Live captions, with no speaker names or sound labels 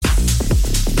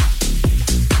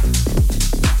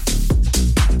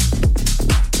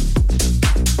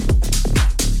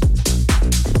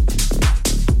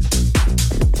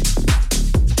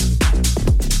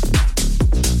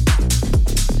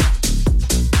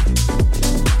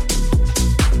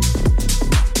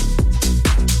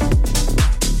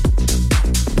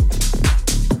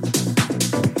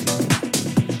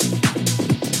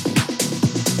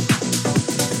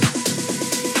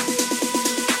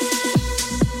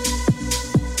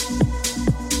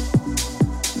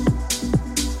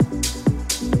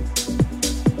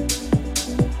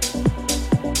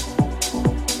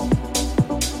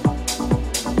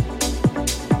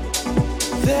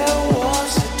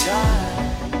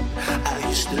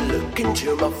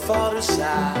into my father's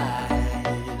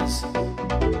eyes.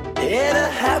 In a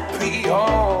happy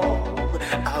home,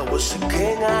 I was a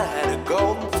king, I had a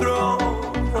golden throne.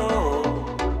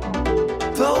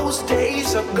 Those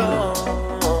days are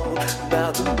gone,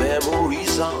 now the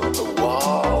memories on the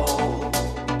wall.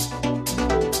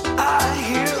 I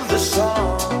hear the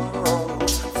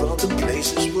songs from the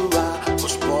places where I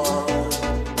was born.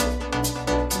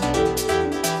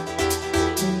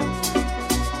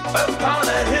 Upon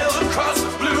a hill across the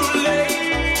blue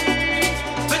lake,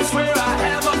 that's where I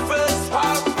had my first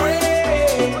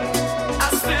heartbreak. I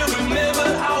still remember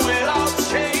how it all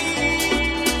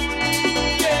changed.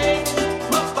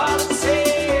 My father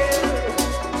said,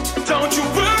 don't you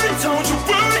worry,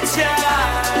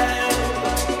 child.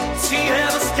 See,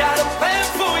 heaven's got a plan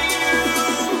for you.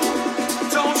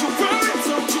 Don't you worry,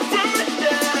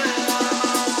 now.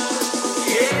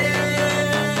 Yeah.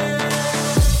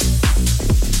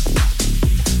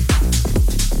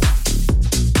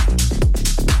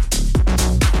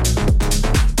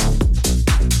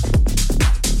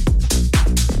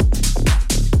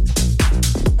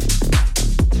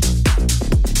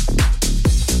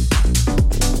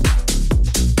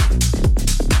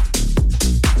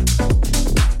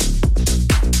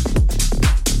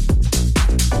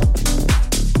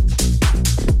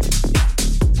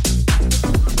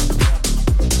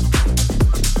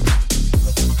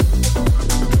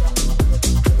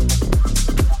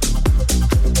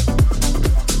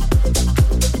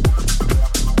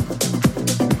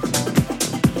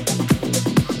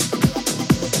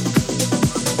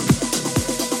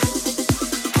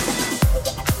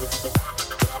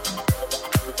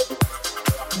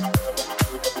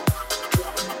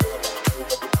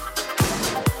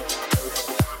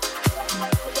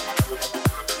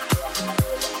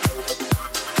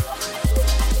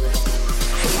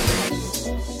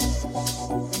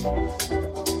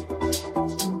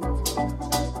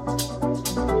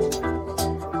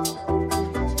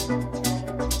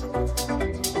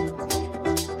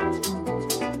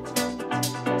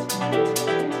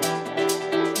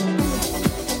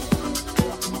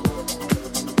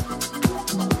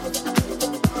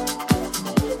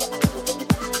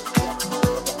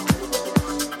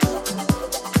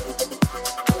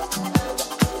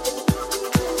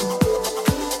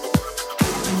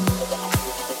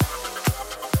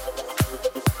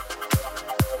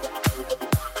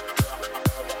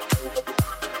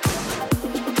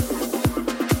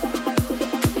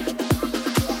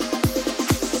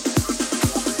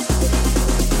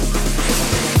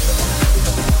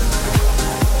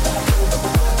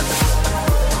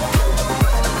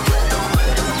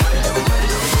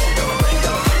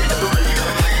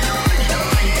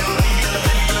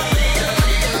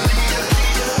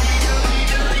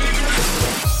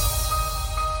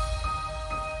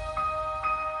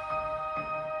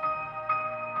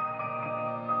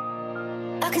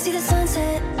 I can see the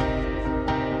sunset,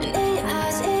 and in your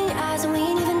eyes, and we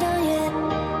ain't even done yet.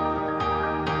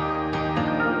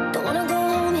 Don't wanna go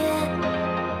home yet.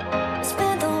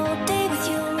 Spent the whole day with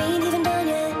you, and we ain't even done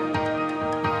yet.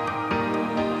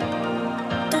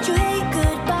 Don't you hate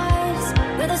goodbyes?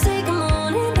 Rather say good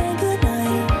morning than good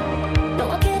night. No,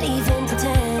 I can't even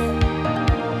pretend.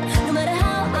 No matter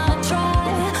how I try,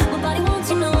 my body wants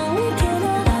to know we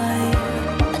cannot lie.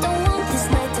 I don't want this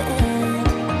night to end.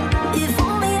 If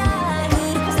only I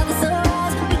could stop the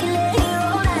sunrise, we can lay here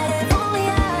all night. If only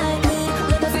I could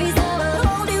let my freeze time and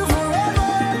hold you forever.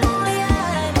 If only I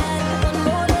had one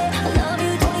more day, I love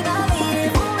you 25 feet.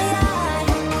 If only I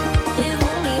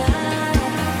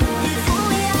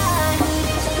could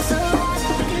stop the sunrise,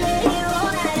 we can lay here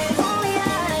all night. If only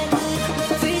I could let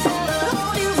my freeze time and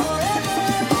hold you forever.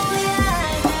 If only I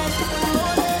had one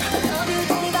more day, I love you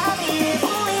 25 feet.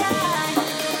 If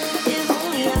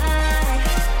only I.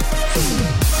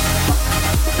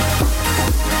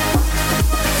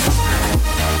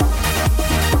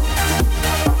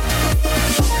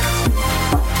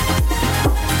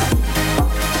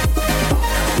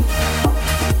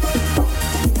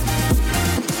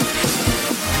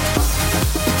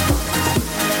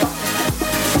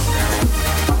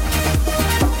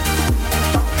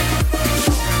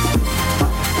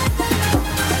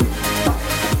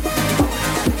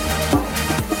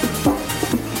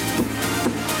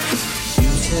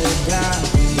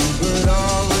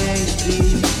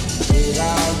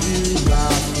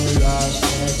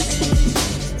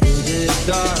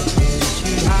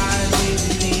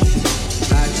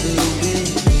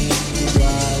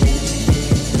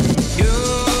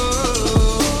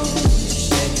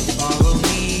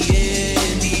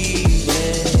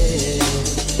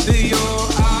 Your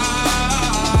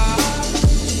eyes,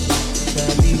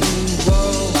 tell me who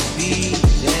will be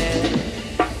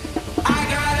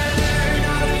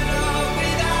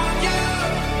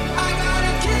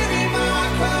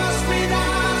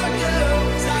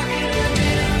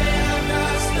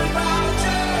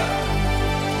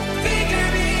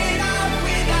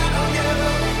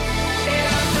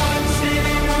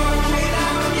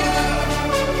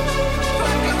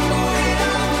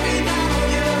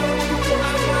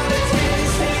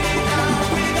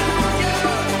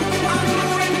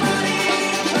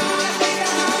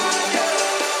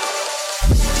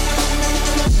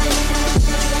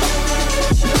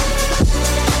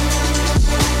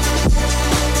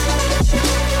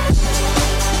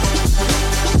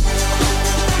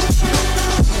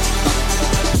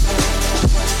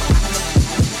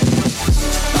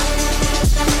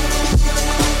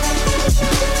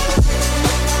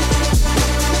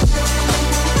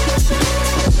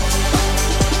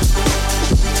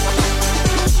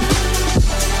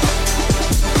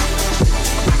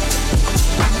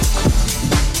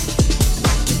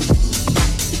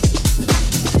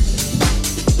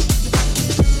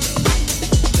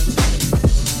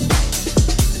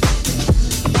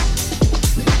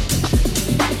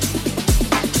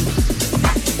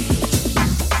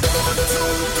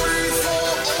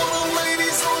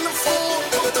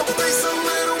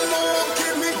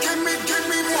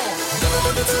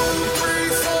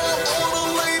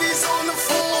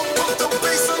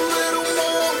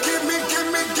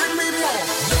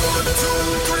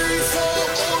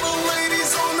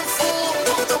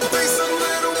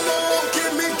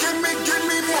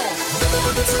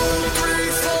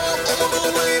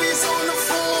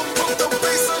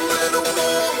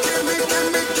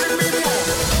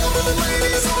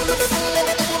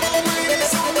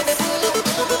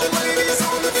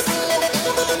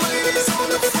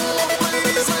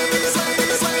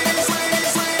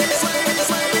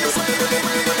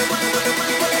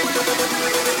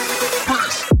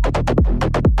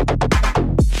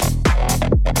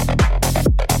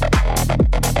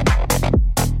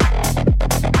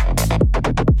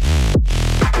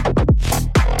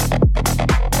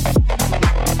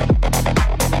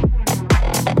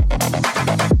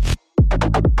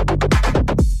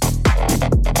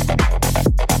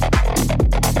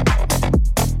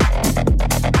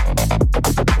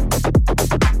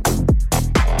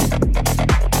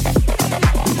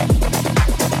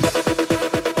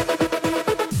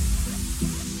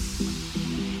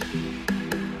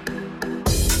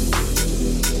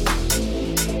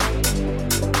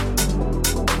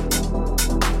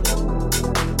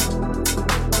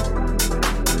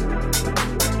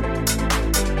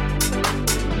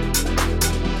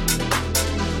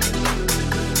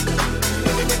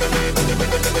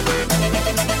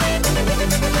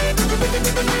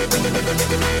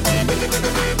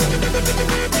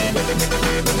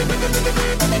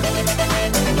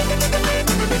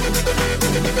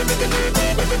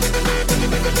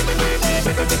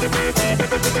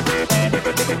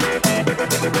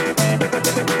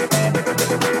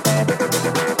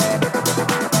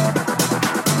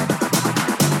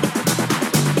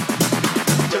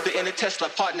Tesla,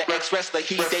 partner ex-wrestler,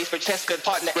 he dates for Cheska,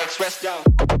 partner ex-wrestler.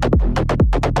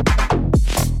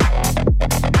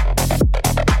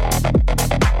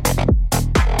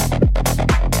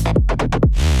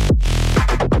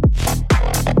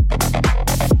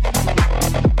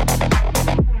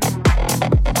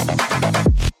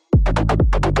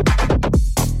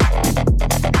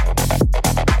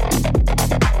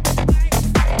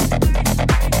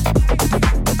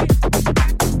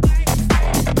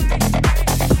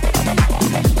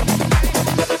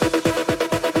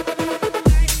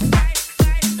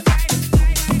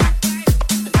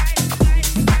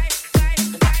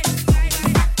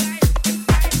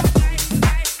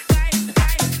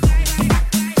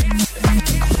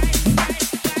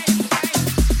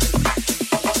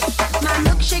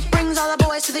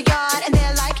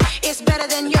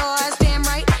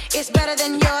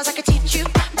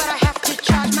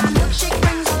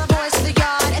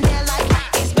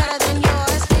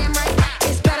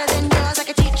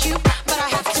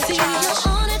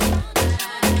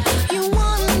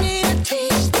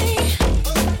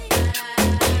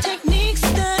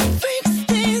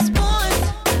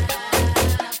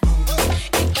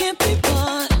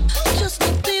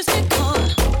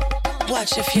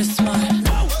 Watch if you're smart.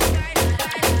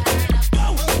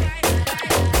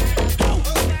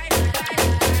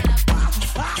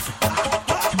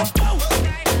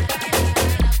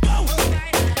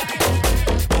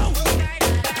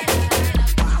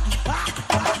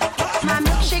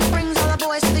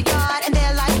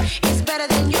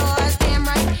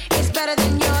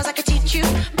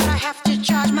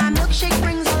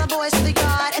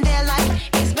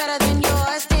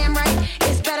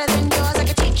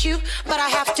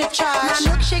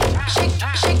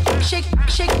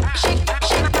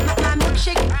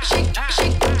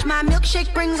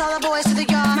 Brings all the boys to the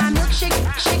yard. My milkshake,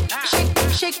 shake, shake,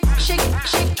 shake, shake,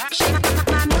 shake, shake.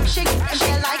 My milkshake, and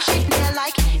they're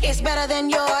like, it's better than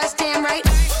yours. Damn right.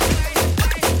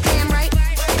 Damn right.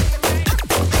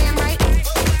 Damn right.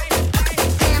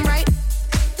 Damn right.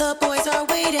 The boys are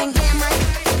waiting. Damn right.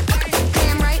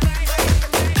 Damn right.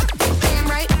 Damn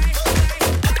right.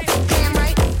 Damn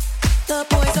right. The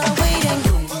boys are waiting.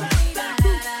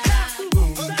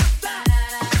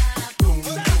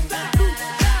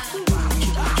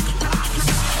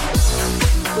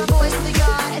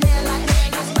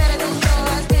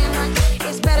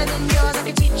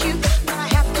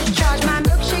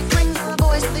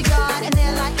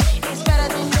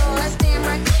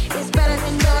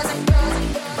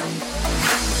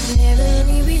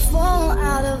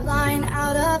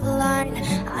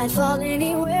 I'd fall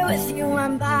anywhere with you,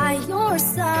 I'm by your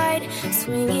side.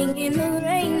 Swinging in the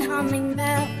rain, humming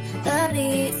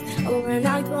melodies. Oh, we're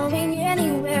not going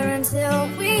anywhere until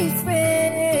we freeze.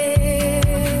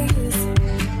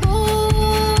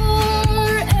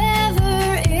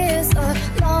 Forever is a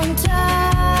long time,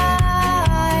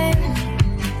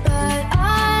 but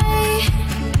I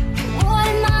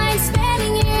wouldn't mind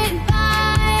spending it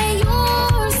by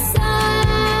your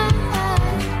side.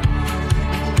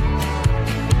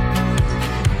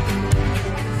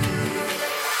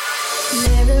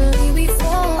 Literally we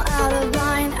fall out of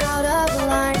line, out of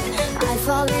line. I'd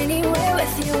fall anywhere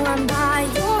with you, I'm by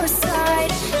your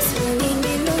side.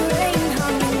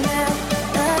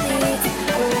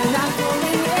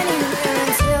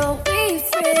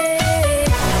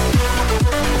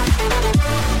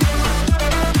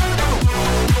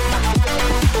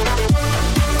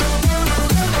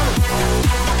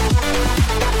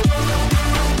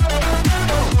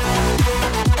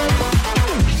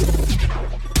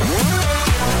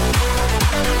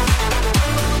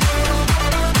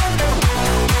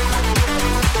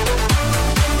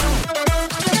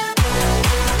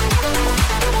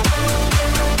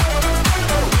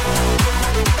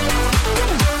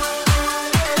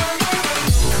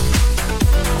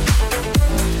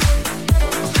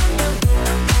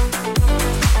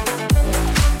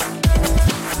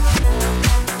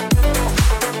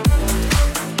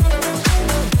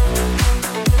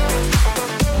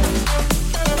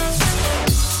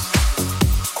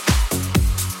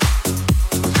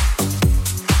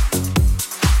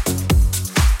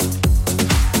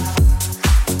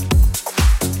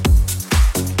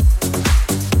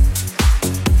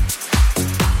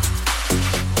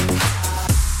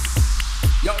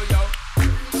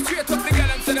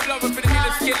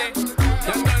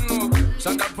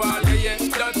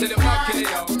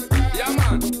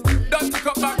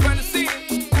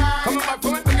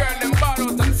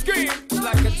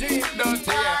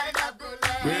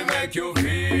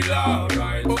 feel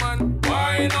alright. Woman,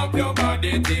 wind up your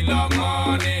body till the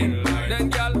morning light. Then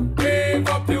girl, wave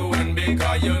up your hand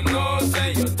because you know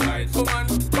say you're tight. Woman,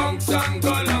 bounce and go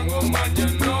long, woman, you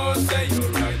know say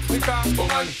you're right. Because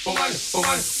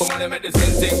woman, they make the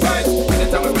skin sing right.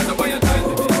 Anytime we press up on your tight,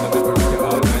 it is the memory of your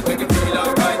all night. Make it feel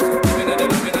alright. Even though they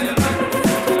love me, now you like me.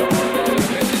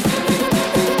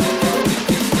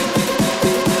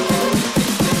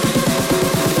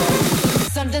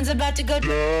 Something's about to go.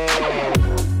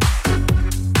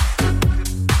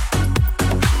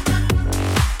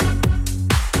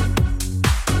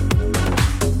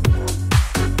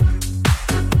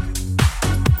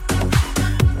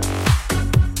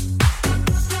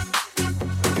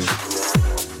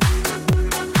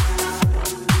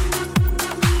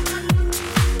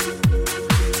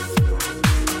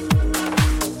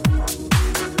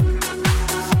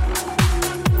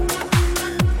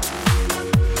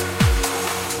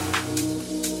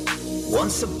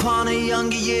 Once upon a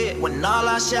younger year, when all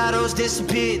our shadows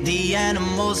disappeared, the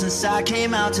animals inside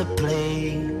came out to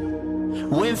play.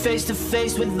 Went face to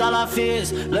face with all our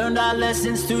fears, learned our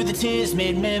lessons through the tears,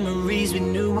 made memories we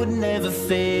knew would never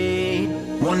fade.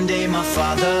 One day my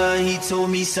father, he told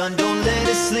me, son, don't let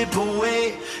it slip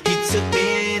away. He took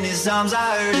me in his arms,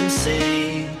 I heard him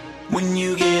say, when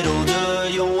you get older,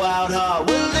 your wild heart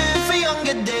will live for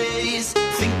younger days.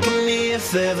 Think of me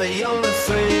if ever you're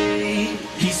afraid.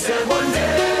 He said one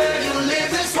day you'll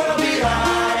leave this world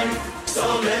behind,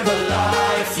 so live a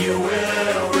life you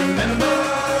will remember.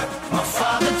 My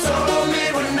father told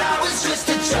me when I was just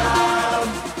a child,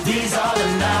 these are the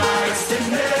nights that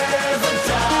never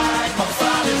die. My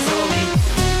father told me.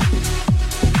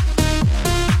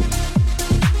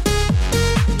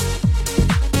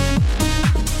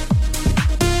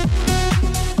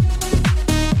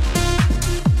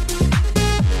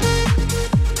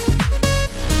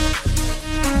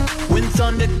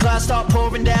 Thunderclouds start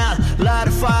pouring down, light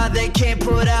a fire they can't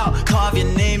put out, carve your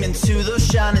name into those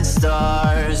shining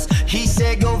stars. He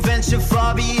said go venture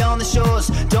far beyond the shores,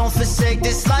 don't forsake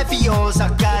this life of yours,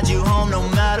 I'll guide you home no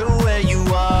matter where you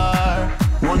are.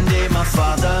 One day my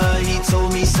father, he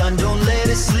told me, son, don't let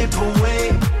it slip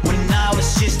away. When I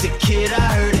was just a kid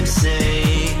I heard him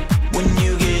say, when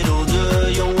you get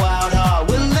older your wild heart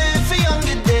will live for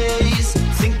younger days.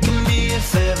 Think of me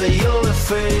if ever you're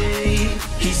afraid.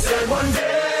 He said one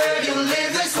day you'll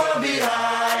leave this world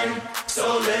behind,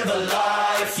 so live a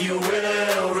life you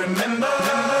will remember.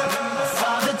 My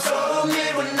father told me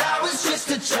when I was just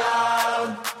a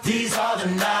child, these are the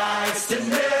nights that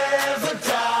never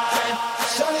die.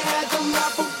 Shawty had them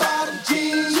apple bottom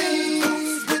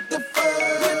jeans with the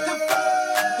fur.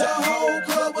 The whole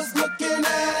club was looking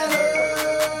at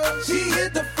her. She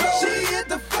hit the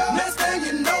floor. Next thing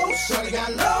you know, shawty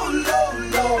got low.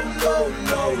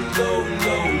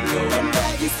 Them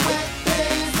baggy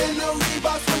sweatpants and the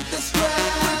Reeboks with the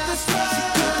straps. She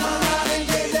come around and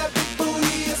gave that big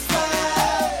booty a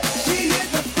slap. She hit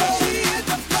the floor.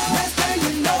 Next thing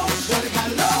you know, shawty got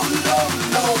low.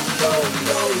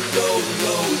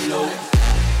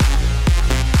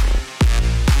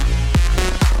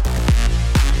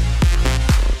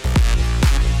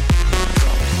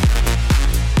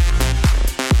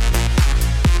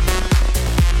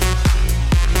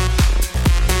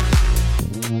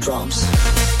 Drums.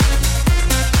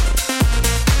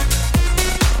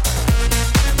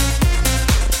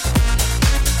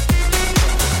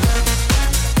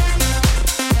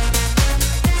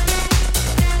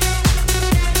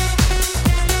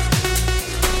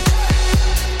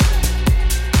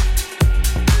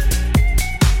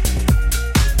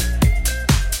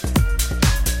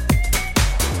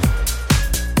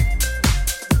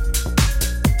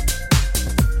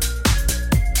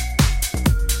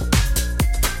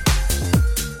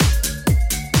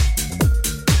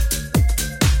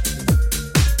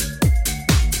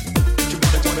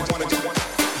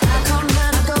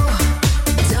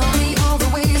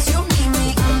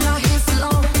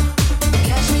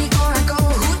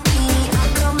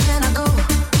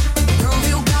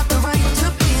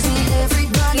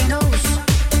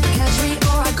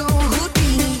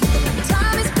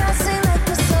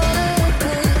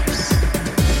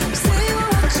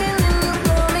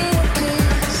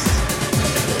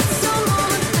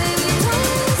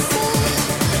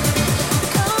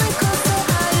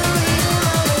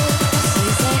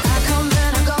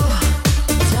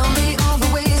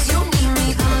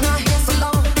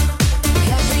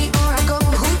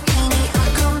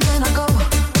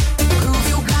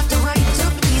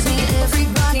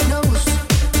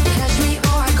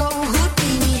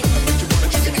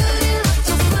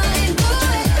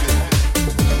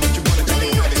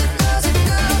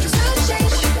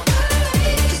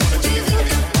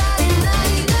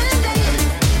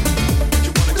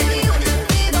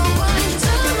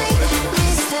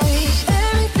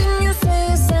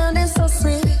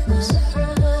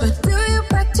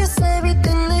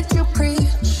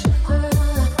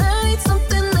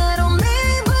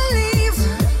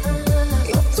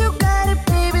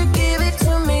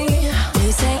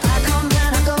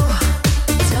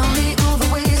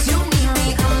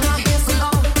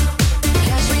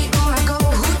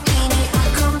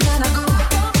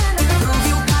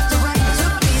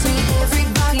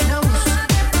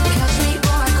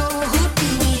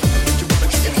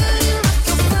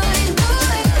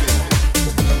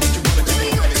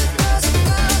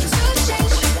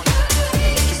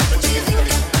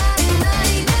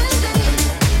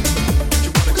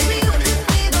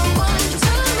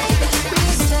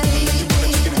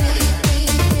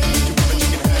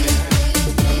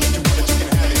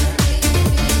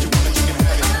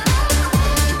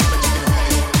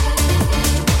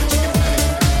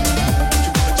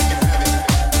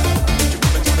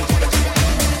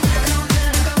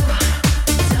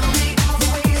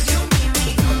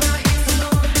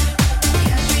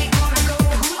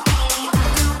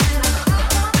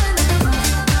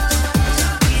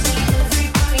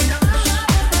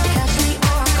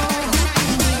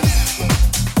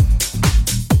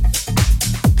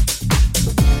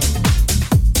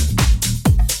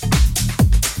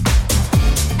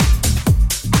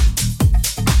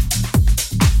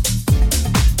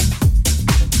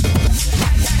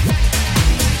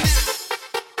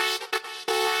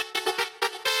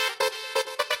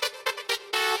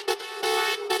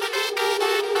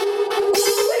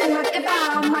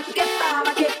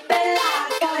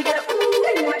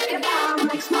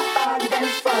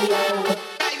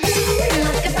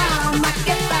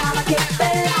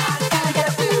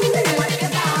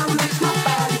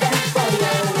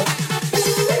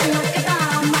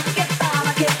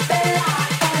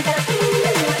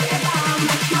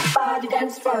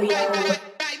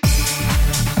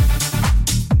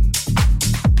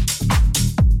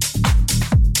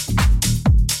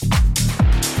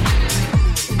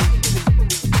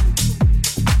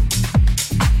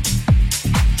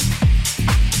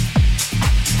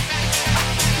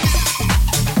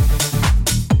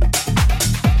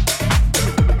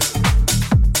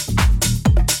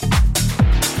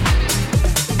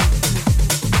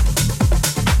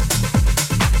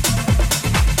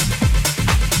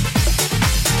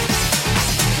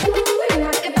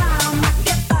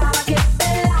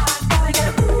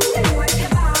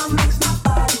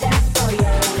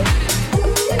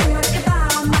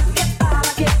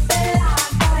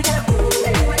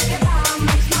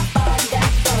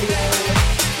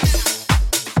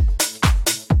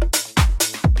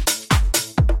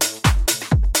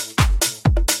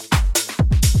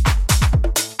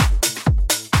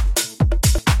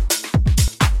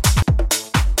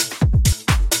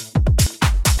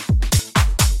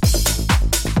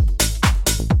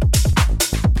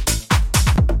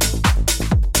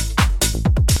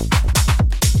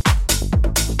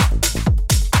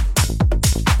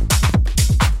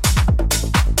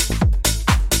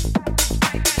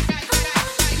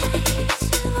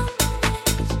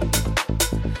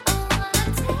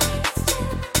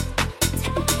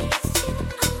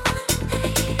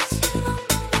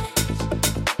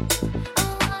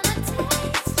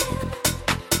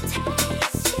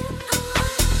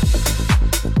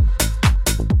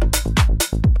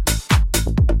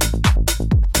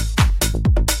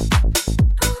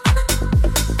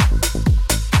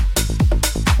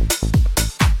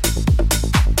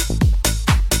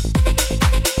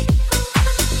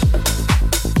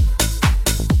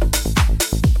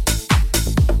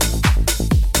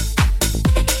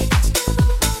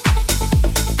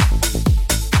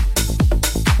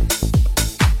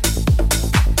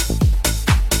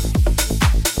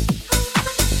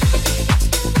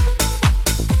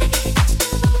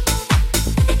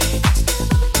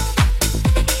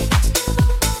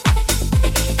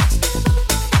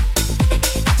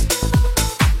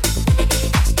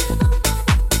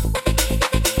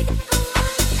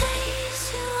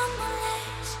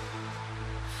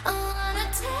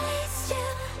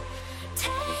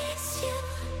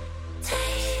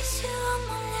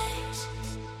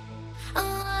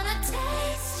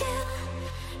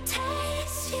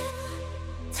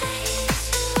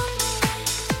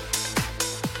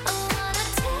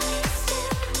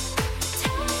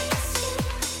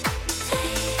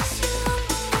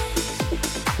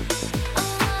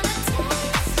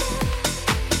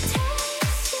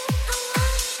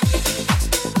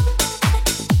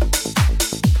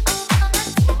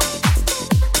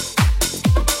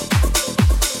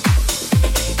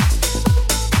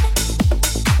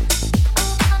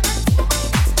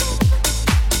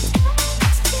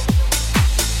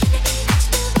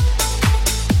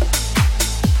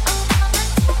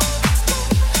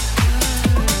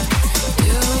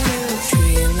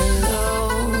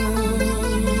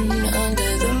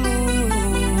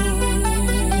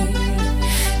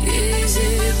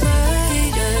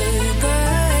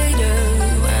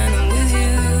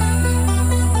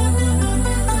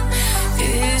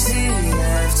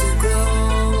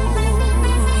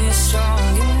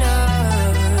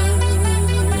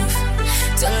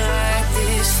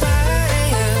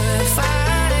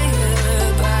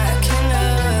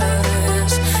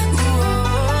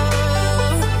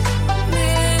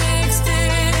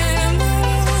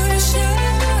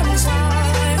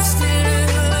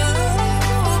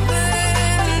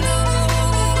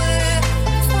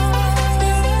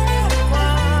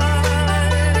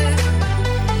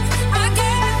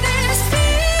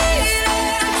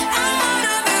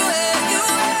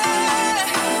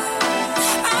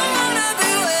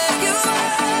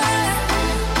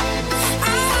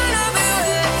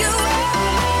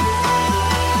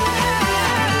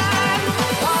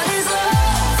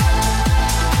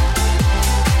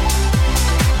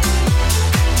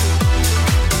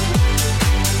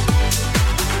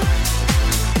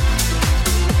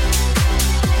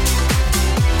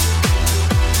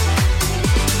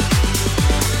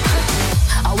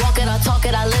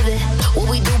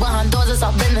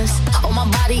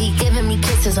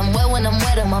 kisses. I'm wet when I'm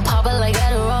wet, I'm pop it like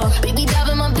Adderall. Baby, dive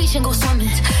in my beach and go swimming.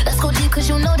 Let's go deep, cause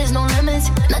you know there's no limits.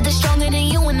 Nothing stronger than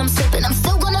you when I'm sipping. I'm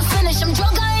still gonna finish, I'm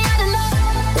drunk, I ain't had enough.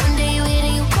 One day you hit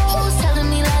and you go, telling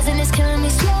me lies and it's killing me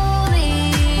slowly.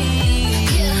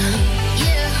 Yeah,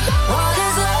 yeah.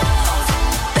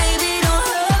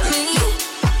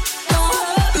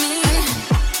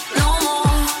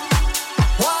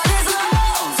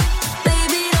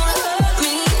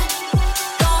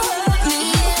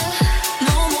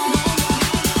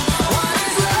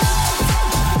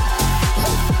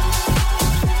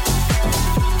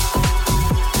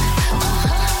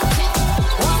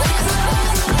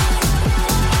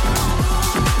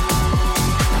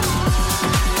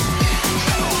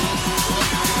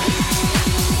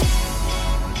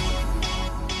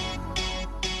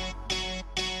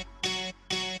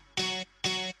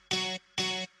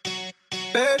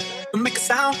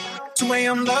 2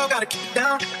 a.m. low, gotta keep it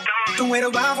down. Don't wait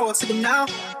around for a signal now.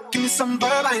 Give me some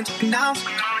verb, I ain't talking now.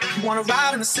 You wanna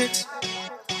ride in the 6,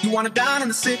 you wanna dine in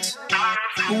the 6.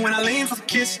 But when I lean for the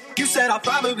kiss, you said I'll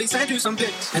probably send you some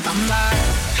pics. And I'm like,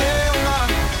 hell no,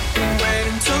 been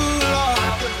waiting too long.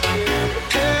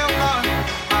 Hell no,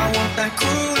 I want that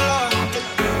cool love.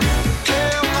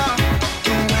 Hell no,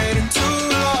 been waiting too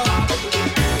long.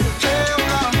 Hell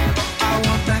no, I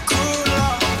want that cool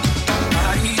love.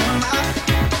 Body on my,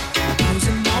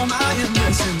 losing all my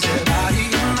innocence. Yeah, body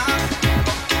on my,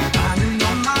 finding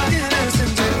all my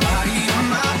innocence. Yeah, body on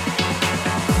my,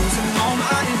 losing all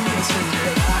my innocence.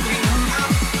 Yeah, body on my,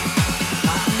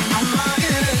 finding all my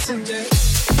innocence. Yeah.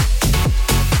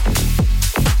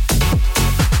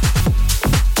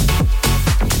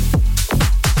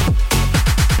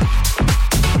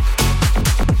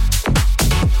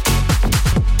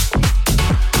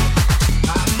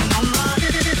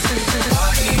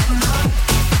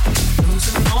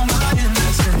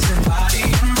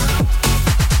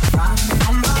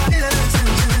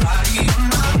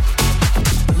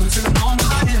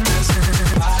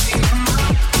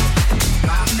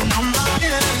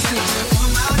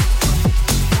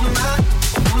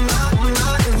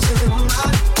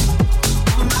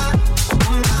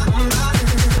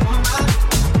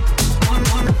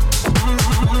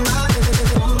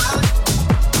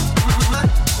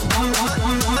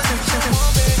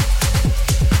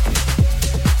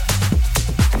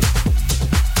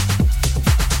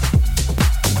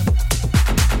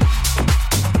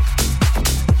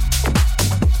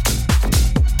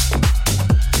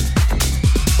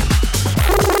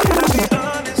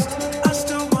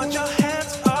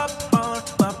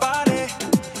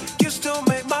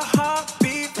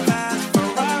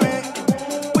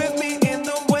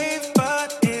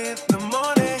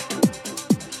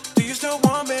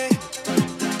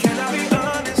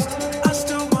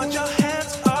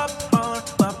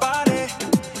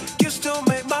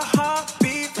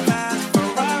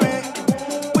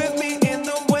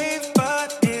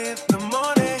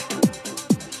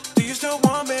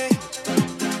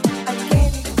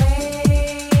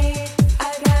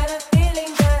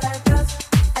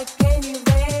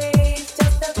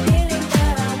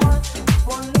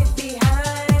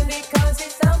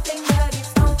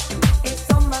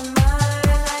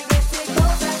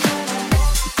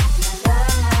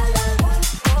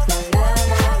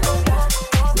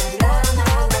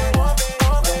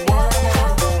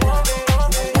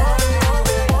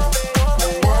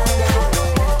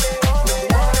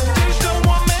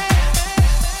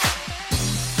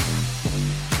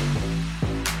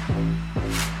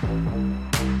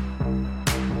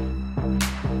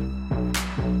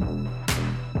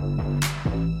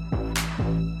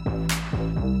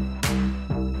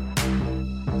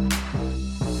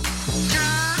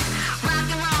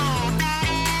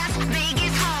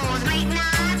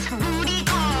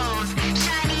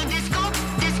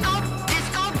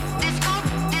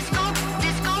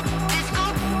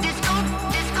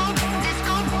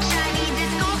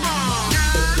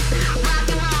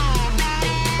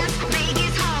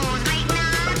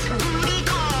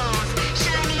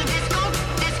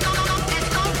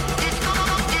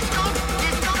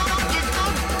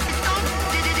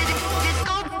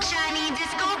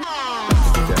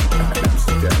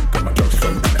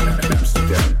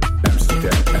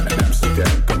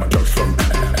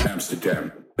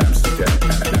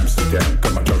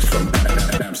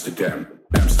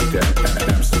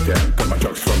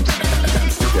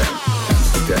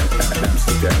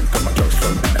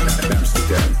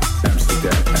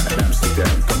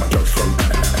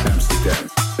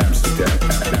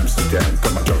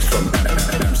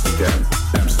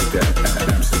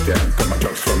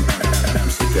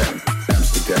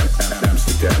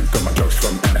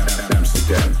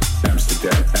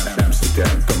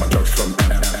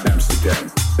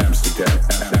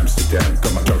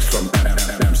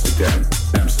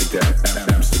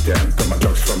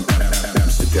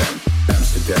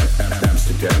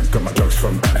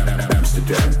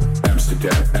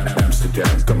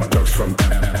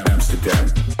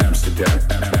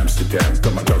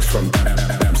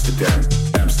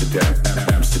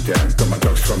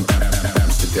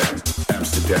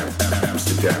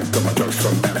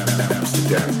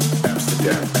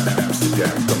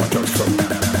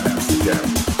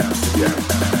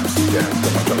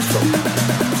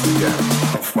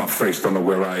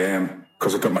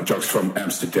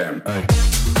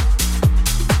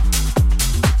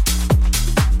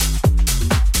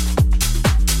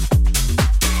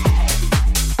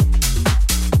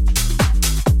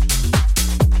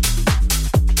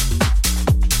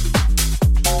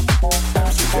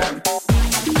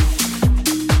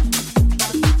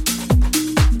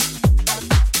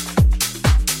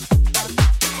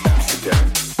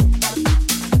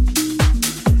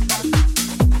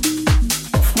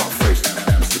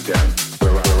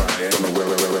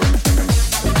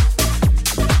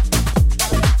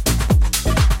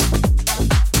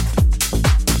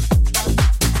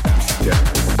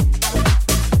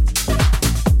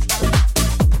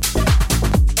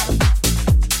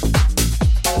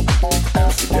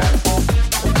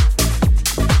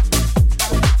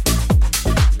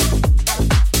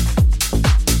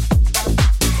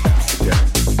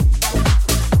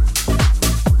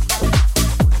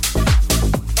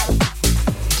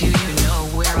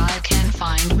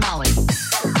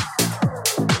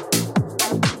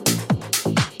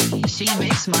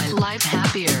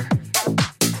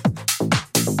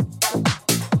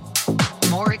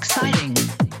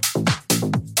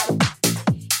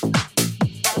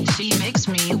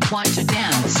 want to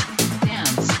dance,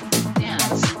 dance,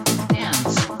 dance,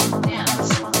 dance,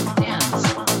 dance, dance,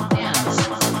 dance,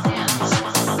 dance,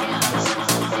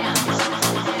 dance.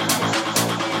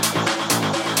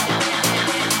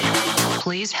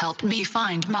 Please help me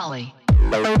find Molly.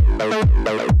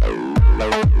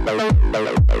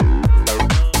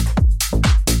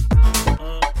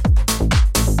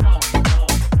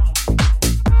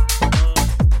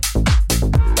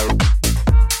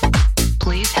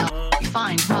 Please help me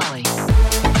find Molly.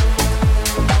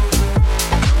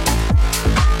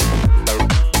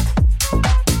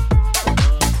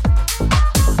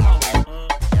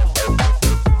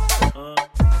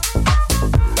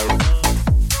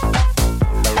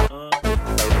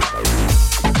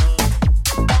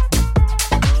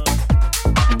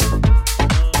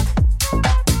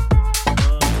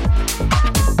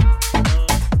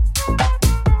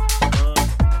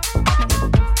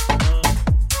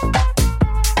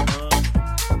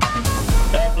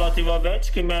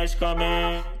 Que mexe com a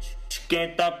mente de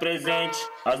quem tá presente.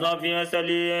 As novinhas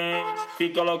salientes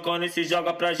fica loucona e se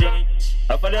joga pra gente.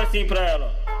 Eu falei assim pra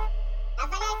ela.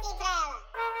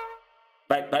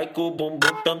 Vai com o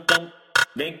bumbum tam tam.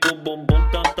 Vem com o bumbum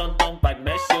tam tam tam. Vai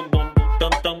mexe o bumbum tam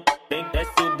tam. Vem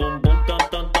desce o bumbum tam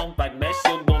tam tam. Vai mexe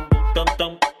o bumbum tam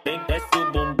tam. Vem desce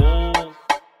o bumbum.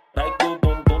 Vai com o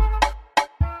bumbum.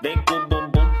 Vem com o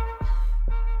bumbum.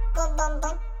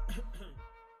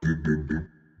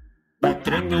 Vai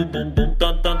treme o bumbum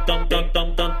tam tam tam tam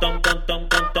tam tam tam tam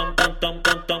tam tam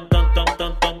tam tam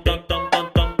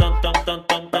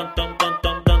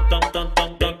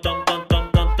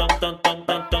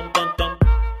tam tam tam tam.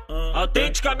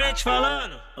 Autenticamente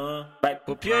falando, vai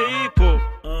copia aí, pô.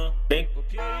 Vem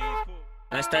copia aí, pô.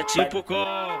 Nós tá tipo com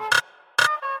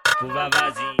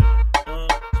vavazinho.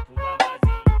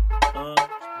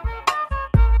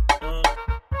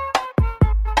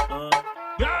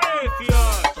 E aí,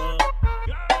 fiote?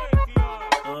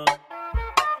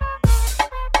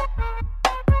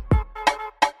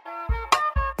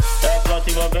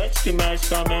 Envolvente que mexe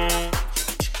com a mente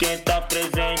de quem tá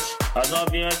presente. As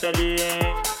novinhas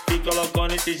salientes fica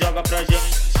loucona e se joga pra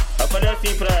gente. Eu falei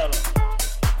assim pra ela.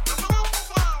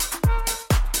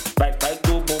 Vai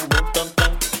com o bumbum tam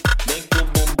tam. Vem com o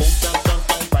bumbum tam tam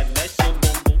tam. Vai mexe o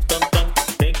bumbum tam tam.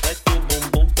 Vem desce o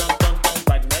bumbum tam tam tam.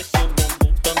 Vai mexe o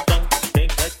bumbum tam tam. Vem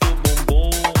desce o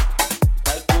bumbum.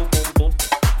 Vai com o bumbum.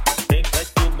 Vem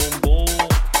desce o bumbum.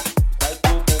 Vai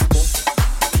com o bumbum.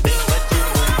 Vem desce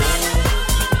o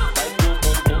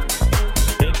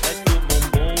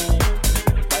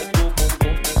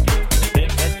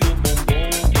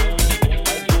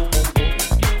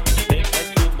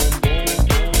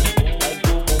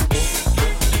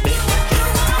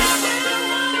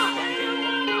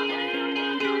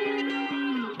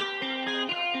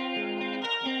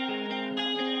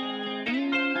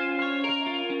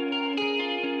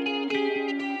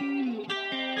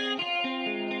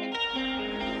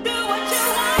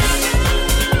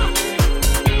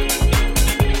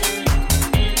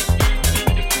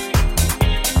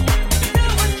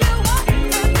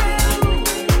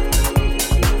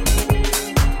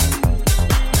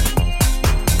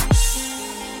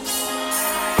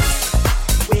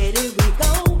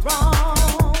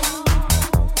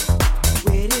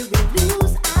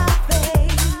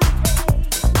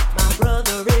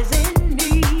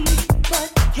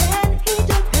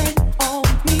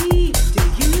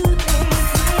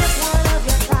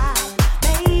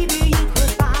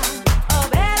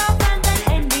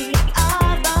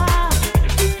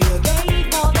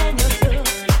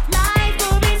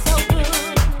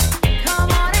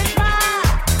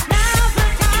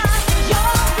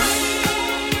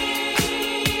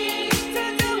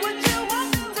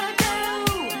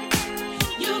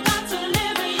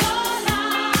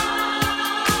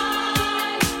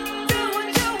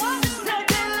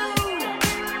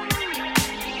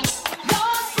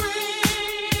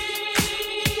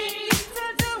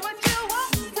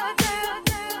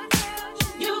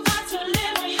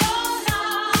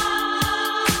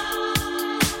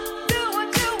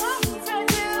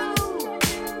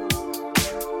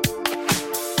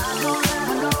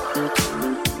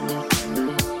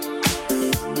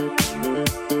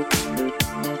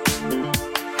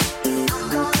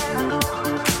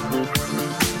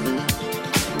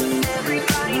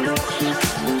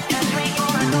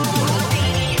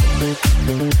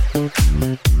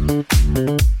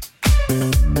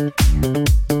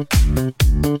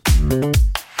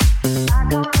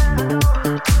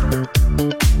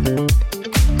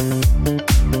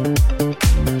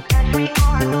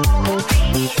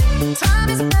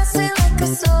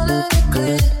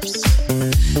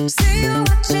See you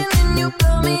watching and you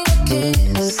blow me a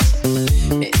kiss.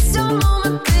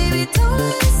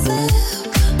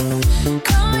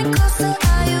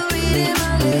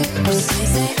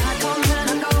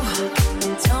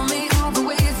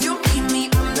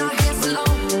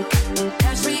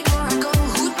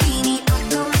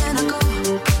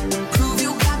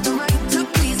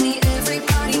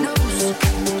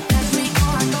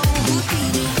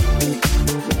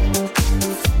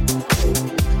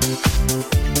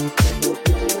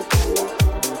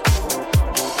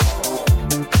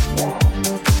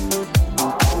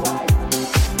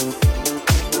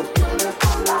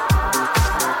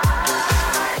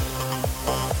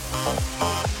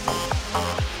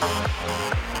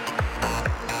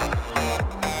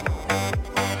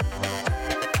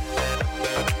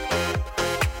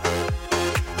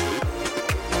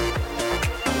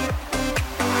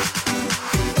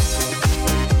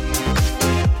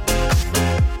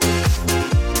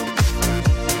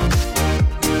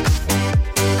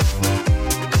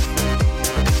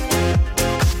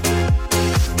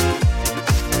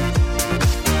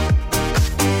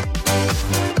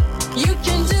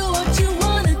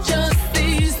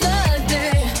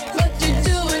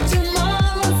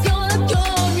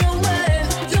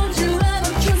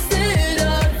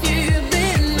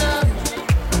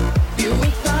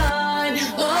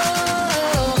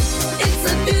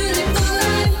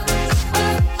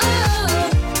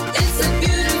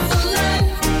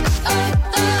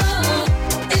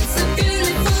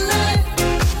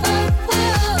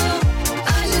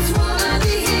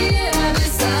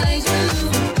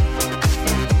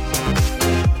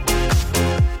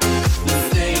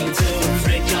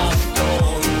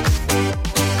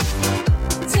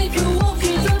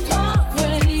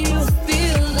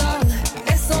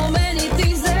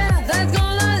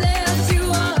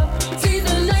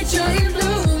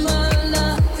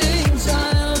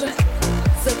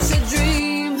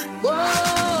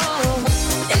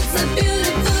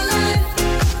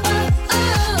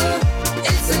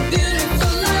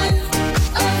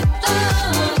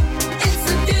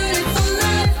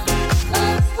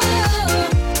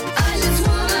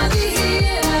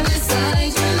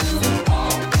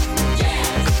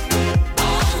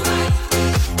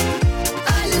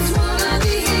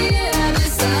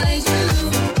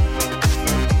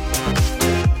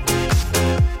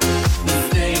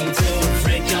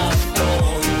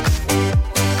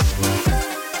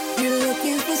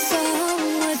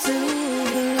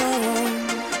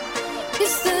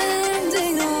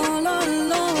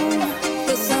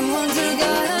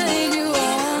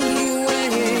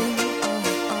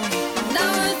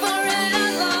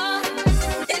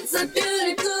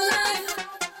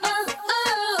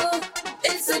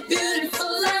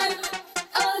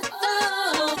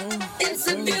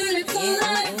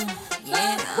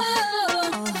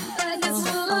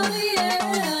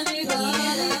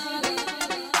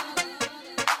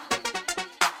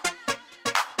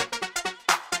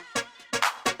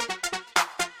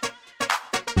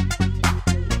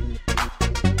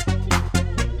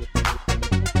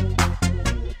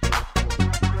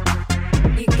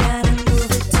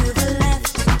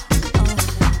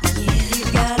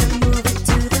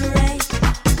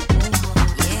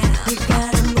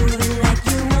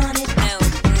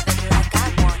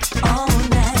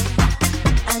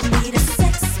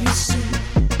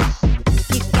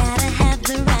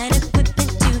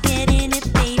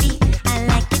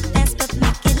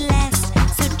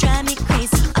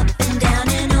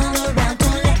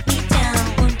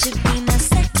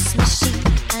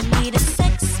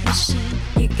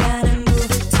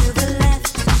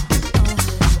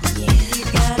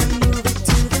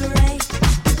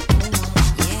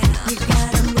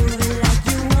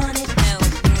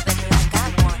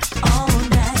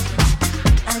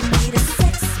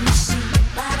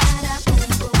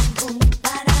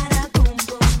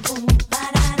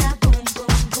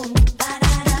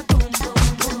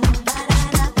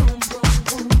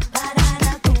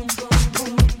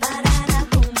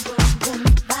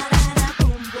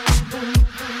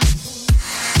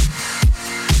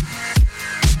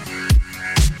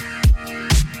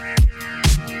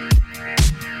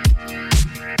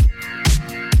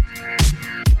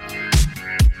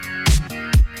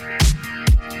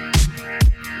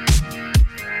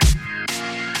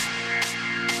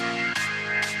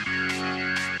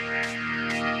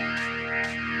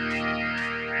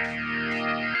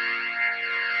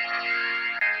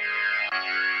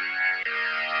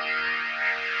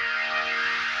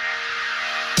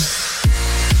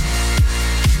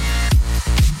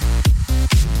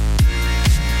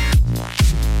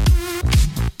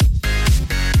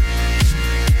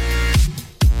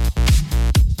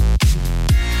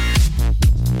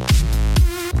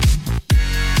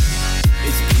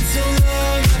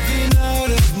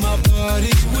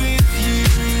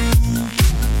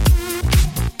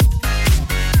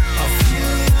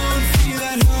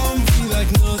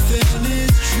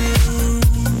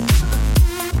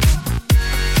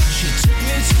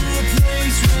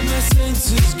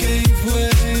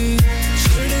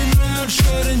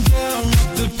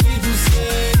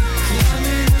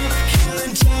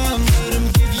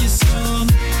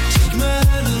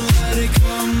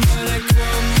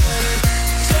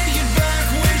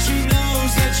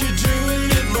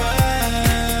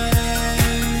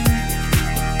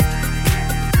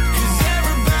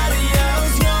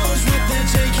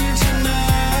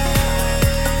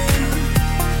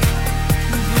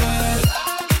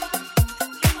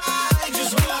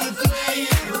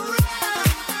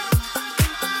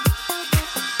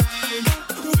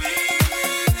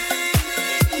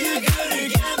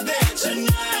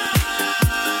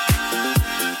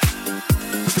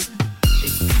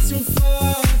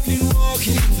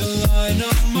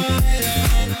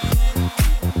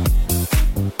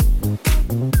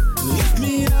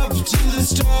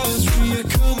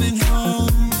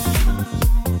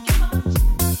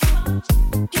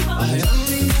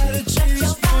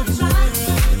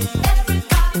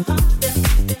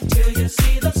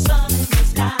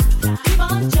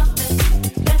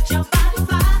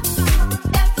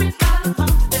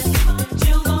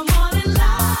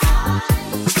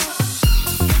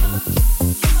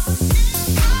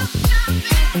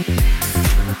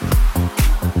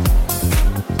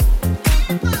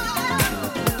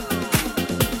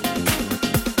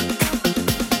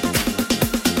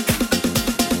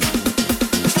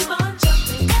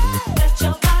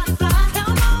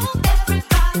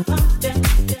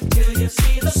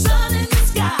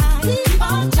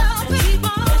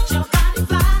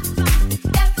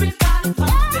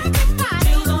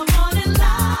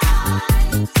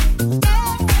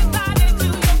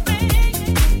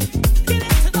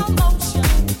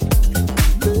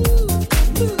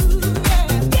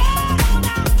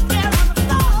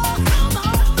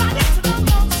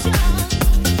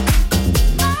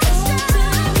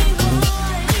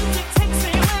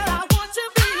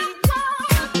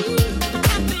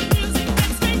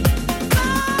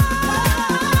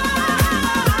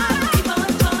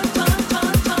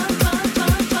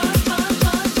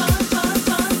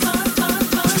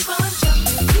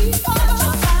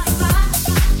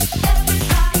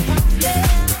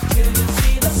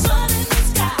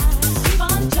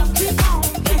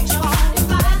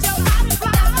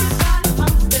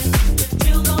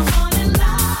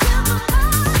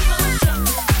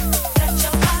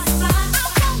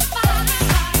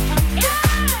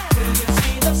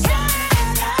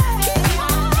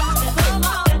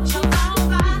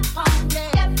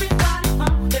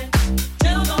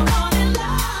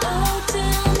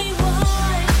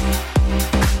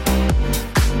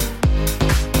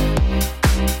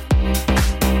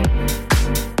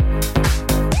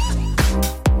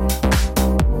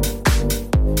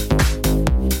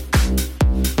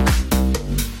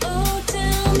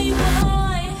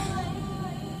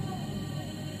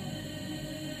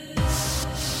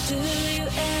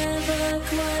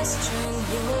 question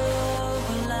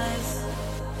your life.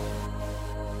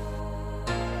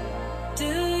 Do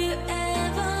you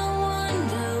ever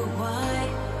wonder why?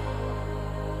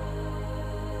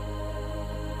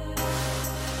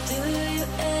 Do you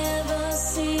ever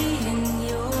see in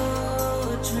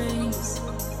your dreams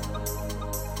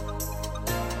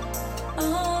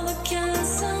all the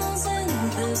castles in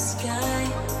the sky?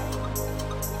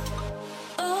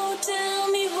 Oh,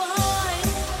 tell me why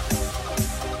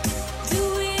do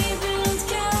we build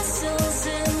castles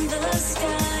in the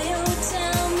sky? Oh,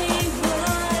 tell me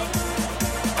why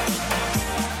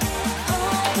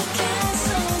all the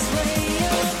castles way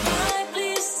up high.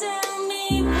 Please tell me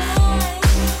why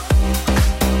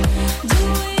do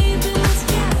we build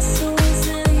castles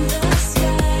in the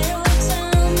sky? Oh,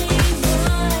 tell me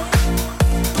why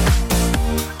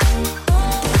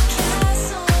all the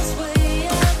castles way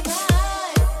up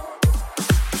high.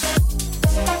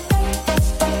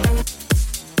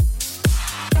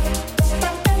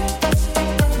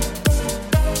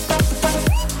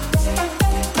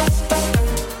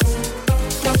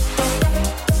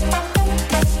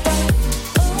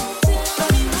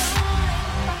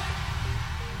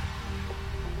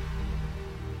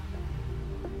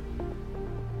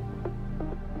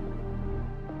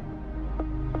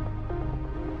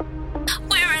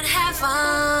 We're in heaven.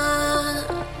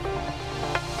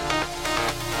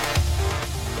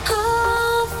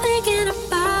 Oh, thinking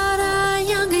about our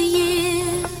younger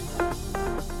years.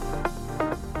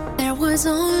 There was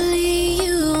only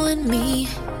you and me.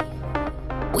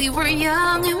 We were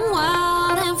young and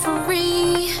wild and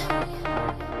free.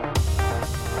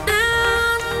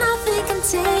 And nothing can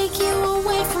take you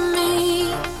away from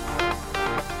me.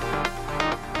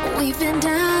 We've been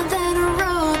down that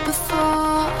road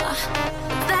before.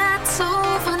 That's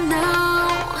over now.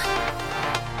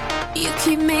 You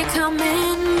keep me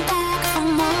coming back for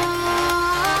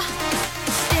more.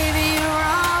 Baby, you're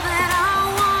all that I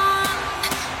want.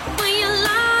 When you're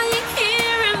lying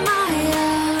here in my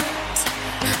arms,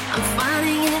 I'm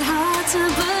finding it hard to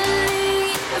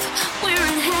believe we're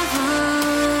in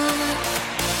heaven.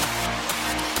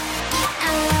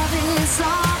 And love is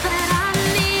all that I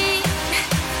need.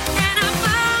 And I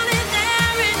found it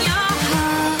there in your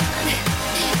heart.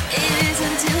 It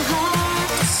isn't too hard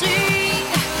to see.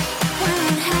 We're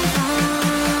in heaven.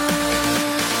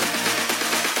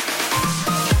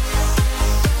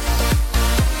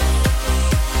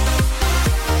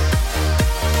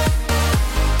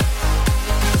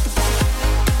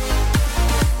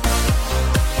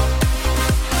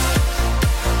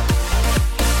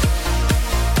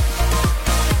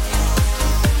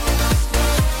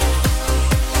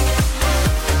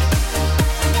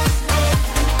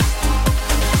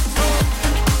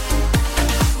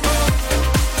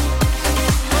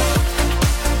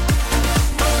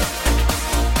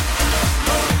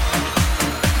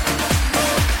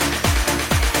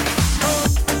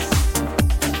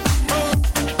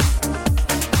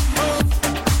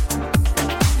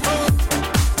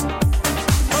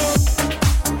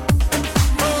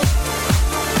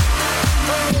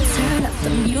 Turn up the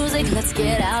music, let's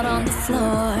get out on the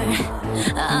floor.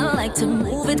 I like to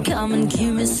move it, come and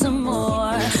give me some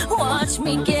more. Watch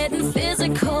me getting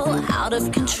physical, out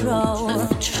of control.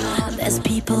 There's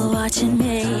people watching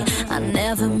me, I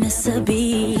never miss a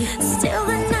beat. Still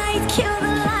the night, kill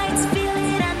the lights, feel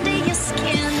it under your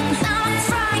skin. Now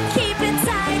try, keep it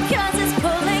tight, cause it's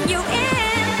pulling you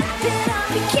in. Wrap it up,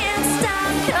 you can't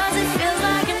stop, cause it feels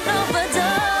like an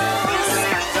overdose.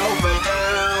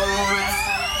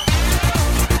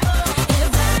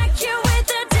 Evacuate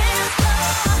the dance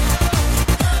floor.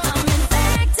 I'm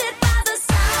infected by the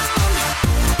sound.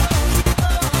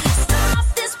 Stop,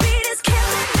 this beat is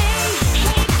killing me.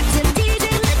 Hey, Dr. DJ,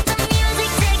 let the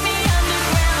music take me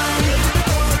underground.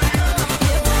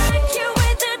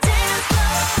 Evacuate the dance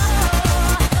floor.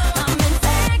 I'm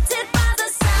infected by the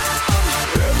sound.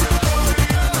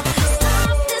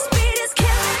 Stop, this beat is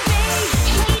killing me.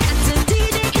 Hey, Dr.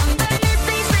 DJ, come burn this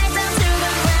beat right down to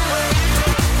the ground.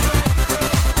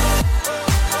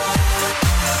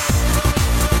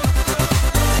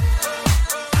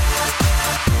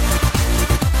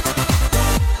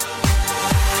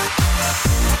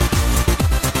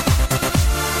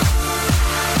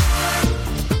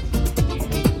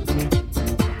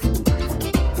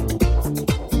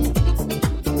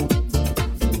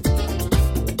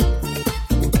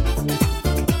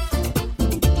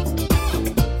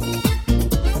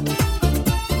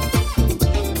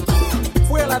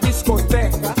 Fui a la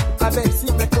discoteca a ver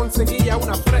si me conseguía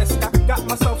una fresca. Got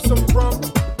myself some rum,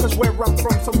 cause where I'm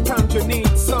from sometimes you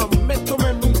need some. Me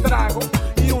tomé mi trago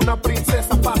y una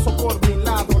princesa pasó por mi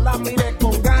lado. La miré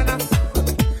con ganas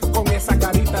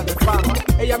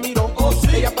ella miró,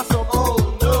 ella pasó,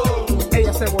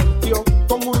 ella se volteó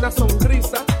con una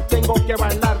sonrisa. Tengo que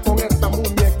bailar con esa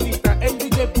muñequita. El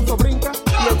DJ puso brinca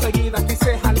y enseguida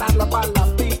quise jalarla para la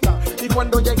pista. Y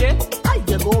cuando llegué, ay,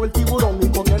 llegó el tiburón y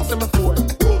con él se me fue.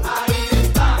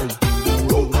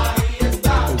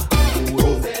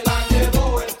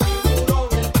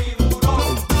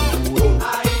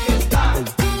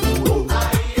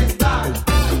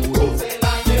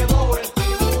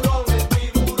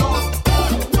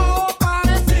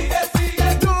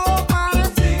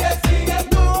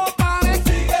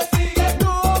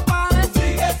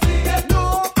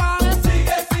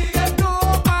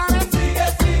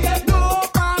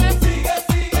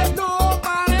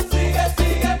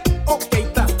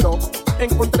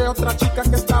 Encontré otra chica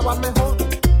que estaba mejor.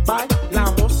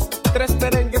 Bailamos 3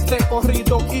 merengues de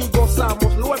corrido y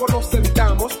gozamos. Luego nos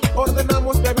sentamos,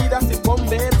 ordenamos bebidas y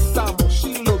conversamos.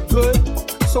 She looked good,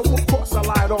 so of course I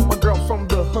lied on my girl from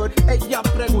the hood. Ella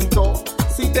preguntó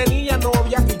si tenía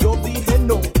novia y yo dije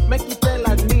no. Me quité el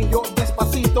anillo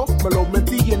despacito, me lo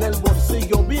metí en el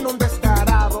bolsillo. Vino un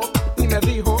descarado y me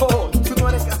dijo, oh, tú no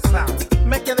eres casado.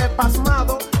 Me quedé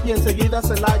pasmado y enseguida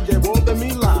se la llevó de mi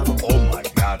lado. Oh my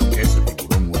God, ese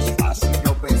tiburón no es fácil.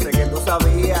 Yo pensé que no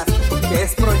sabías que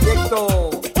es proyecto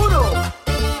 1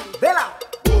 de la...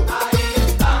 Ahí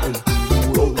está, el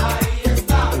tiburón. Ahí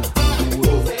está, el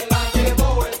tiburón. Se la llevó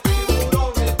el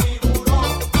tiburón, el tiburón.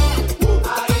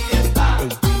 Ahí está, el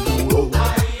tiburón.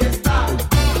 Ahí está, el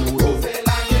tiburón. Se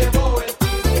la llevó el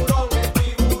tiburón, el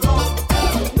tiburón.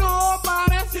 No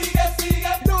pares, Sigue,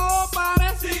 sigue, no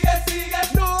pares, sigue, sigue,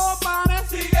 no pares,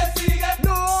 sigue, sigue,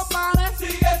 no pares,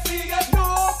 sigue, sigue, no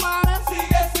pares,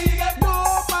 sigue, sigue, no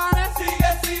pares,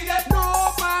 sigue, sigue, no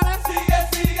pares, sigue,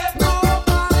 sigue, no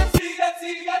pares. sigue,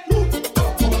 sigue.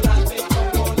 Chocolate,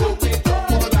 chocolate,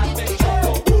 chocolate,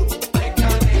 choco. De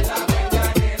canela, de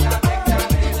canela, de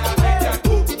canela, de canela.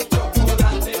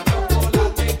 Chocolate,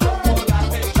 chocolate,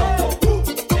 chocolate, choco.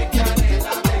 De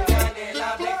canela, de canela,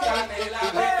 de canela,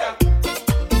 de canela.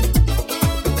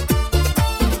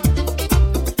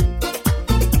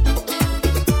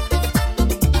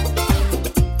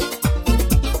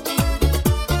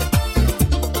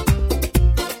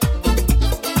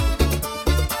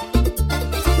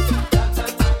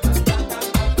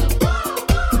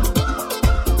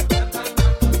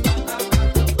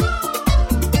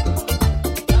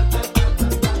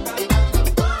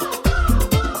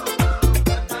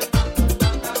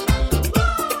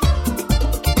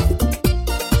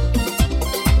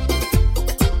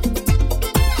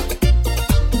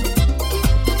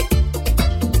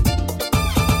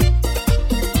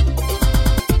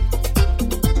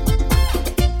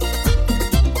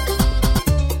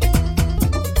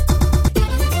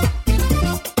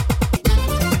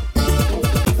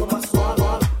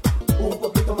 Un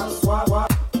poquito más suave,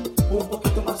 un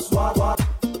poquito más suave,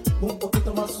 un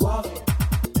poquito más suave,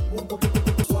 un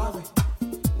poquito suave,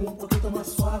 un poquito más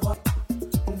suave,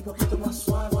 un poquito más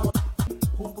suave,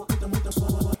 un poquito muy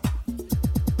suave,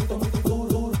 muy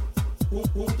duro, un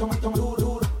poquito muy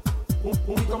duro, un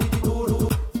poquito muy duro,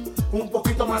 un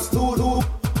poquito más duro,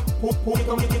 un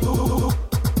poquito muy duro.